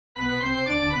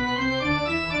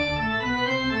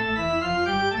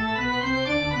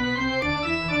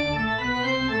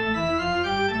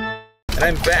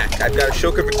And I'm back. I've got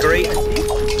Ashoka the Great.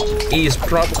 He's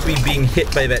probably being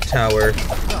hit by that tower.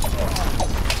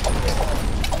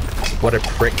 What a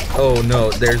prick. Oh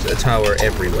no, there's a tower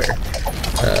everywhere.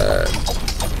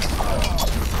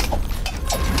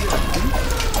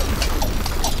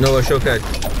 No, Ashoka,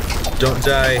 don't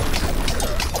die.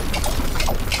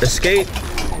 Escape!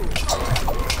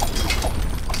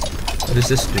 What does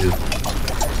this do?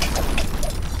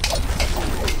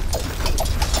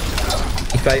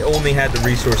 If I only had the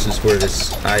resources for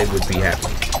this, I would be happy.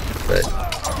 But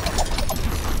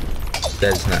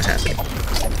that is not happening.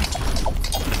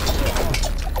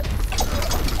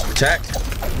 Attack!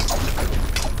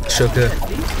 Ashoka.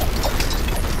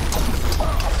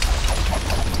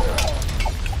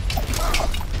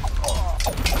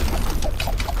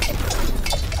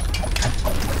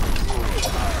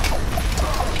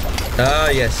 Ah,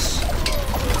 yes.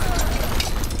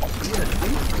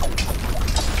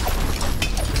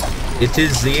 It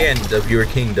is the end of your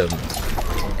kingdom.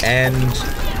 And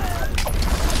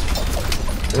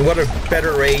what a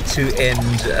better way to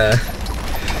end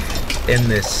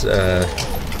this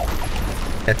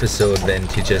episode than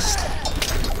to just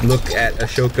look at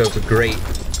Ashoka the Great.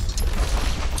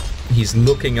 He's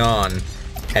looking on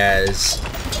as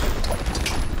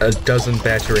a dozen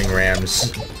battering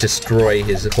rams destroy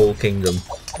his whole kingdom.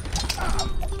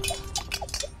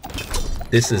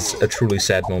 This is a truly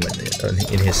sad moment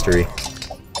in history.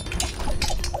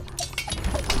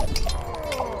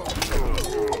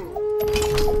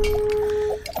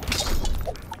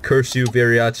 Curse you,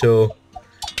 Viriato.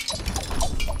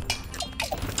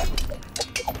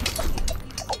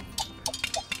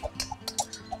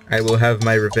 I will have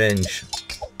my revenge.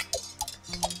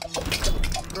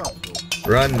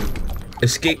 Run!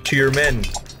 Escape to your men!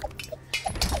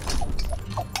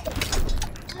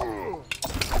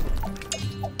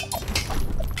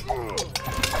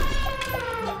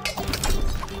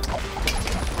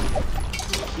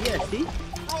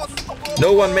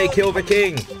 No one may kill the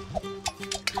king!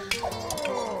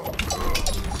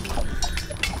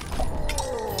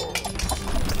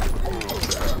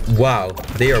 Wow,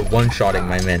 they are one-shotting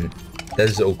my men. That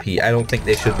is OP. I don't think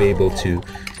they should be able to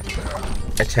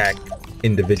attack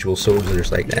individual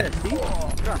soldiers like that.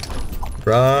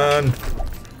 Run!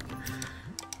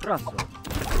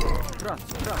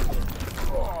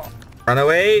 Run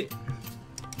away!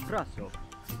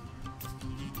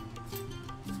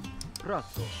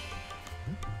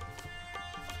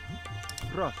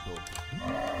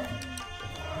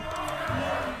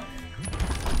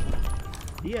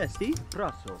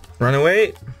 Run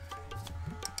away!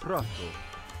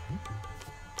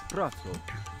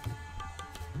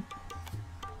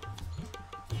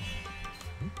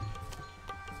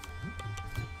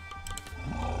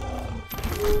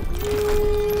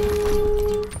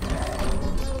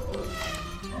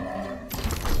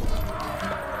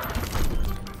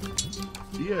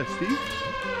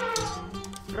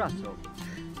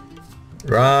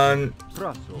 Run!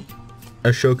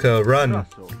 Ashoka, run!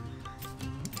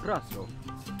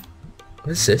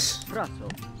 What is this?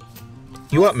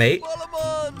 You what, mate?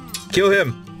 Kill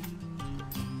him!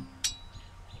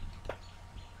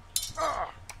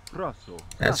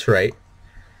 That's right.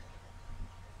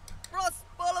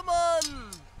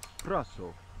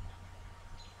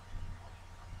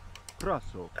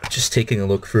 Just taking a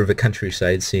look through the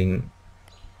countryside, seeing...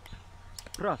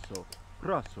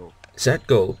 Is that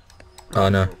gold? Oh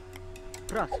no.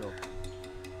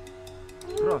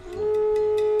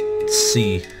 Let's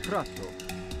see.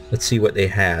 Let's see what they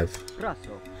have.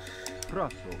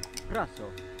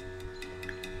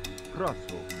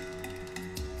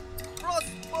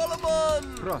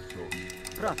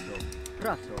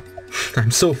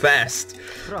 I'm so fast.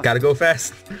 Gotta go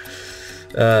fast.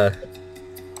 A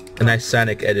nice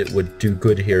Sonic edit would do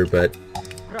good here, but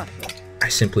I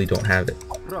simply don't have it.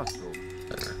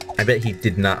 I bet he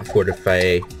did not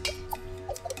fortify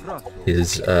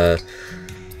his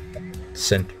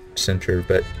center,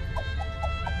 but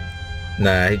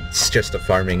nah, it's just a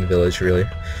farming village, really.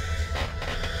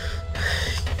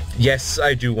 Yes,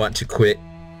 I do want to quit.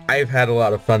 I've had a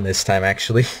lot of fun this time,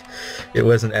 actually. It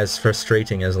wasn't as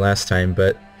frustrating as last time,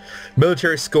 but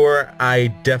military score, I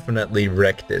definitely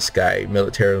wrecked this guy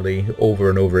militarily over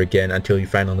and over again until he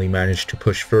finally managed to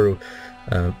push through.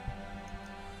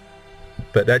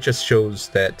 But that just shows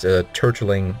that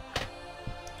turtling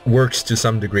works to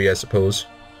some degree, I suppose.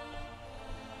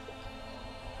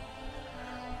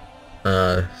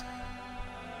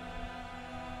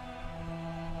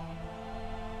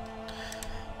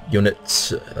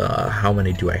 Units, how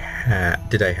many do I have?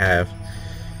 Did I have?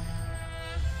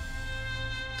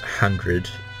 100.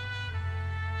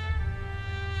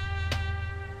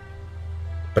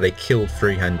 but I killed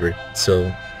 300.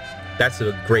 So that's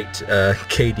a great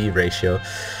KD ratio,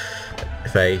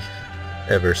 if I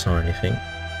ever saw anything.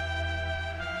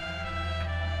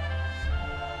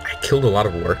 I killed a lot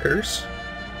of workers?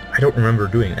 I don't remember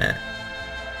doing that.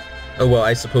 Oh well,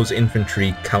 I suppose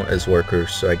infantry count as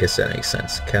workers, so I guess that makes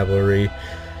sense. Cavalry.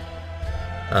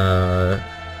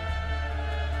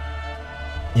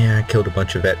 Yeah, I killed a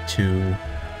bunch of that too.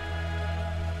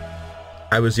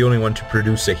 I was the only one to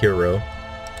produce a hero.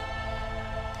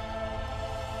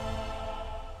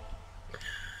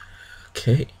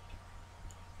 Okay.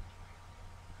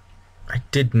 I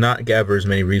did not gather as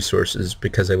many resources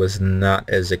because I was not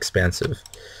as expansive.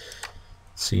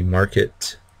 Let's see,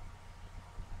 market.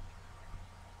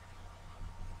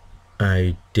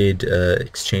 I did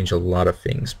exchange a lot of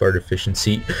things. Bard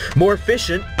efficiency. More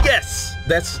efficient? Yes!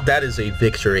 That is a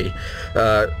victory.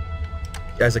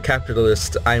 As a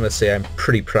capitalist, I must say I'm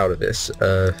pretty proud of this.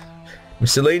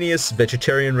 Miscellaneous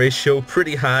vegetarian ratio,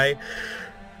 pretty high.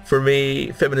 For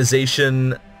me,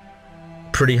 feminization,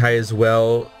 pretty high as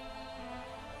well.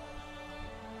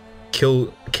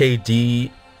 Kill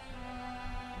KD,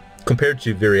 compared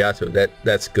to Viriato,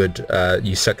 that's good.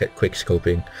 You suck at quick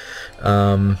scoping.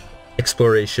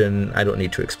 Exploration, I don't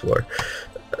need to explore.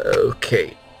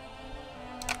 Okay.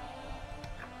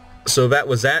 So that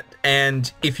was that,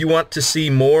 and if you want to see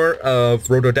more of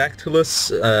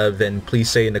Rhododactylus, then please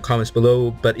say in the comments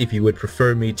below, but if you would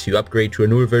prefer me to upgrade to a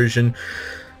newer version,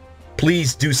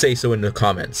 please do say so in the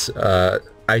comments.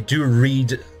 I do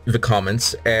read the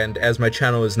comments, and as my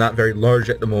channel is not very large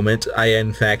at the moment, I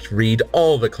in fact read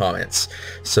all the comments.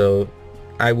 So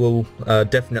I will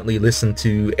definitely listen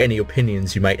to any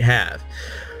opinions you might have.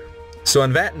 So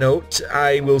on that note,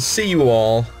 I will see you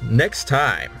all next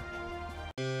time.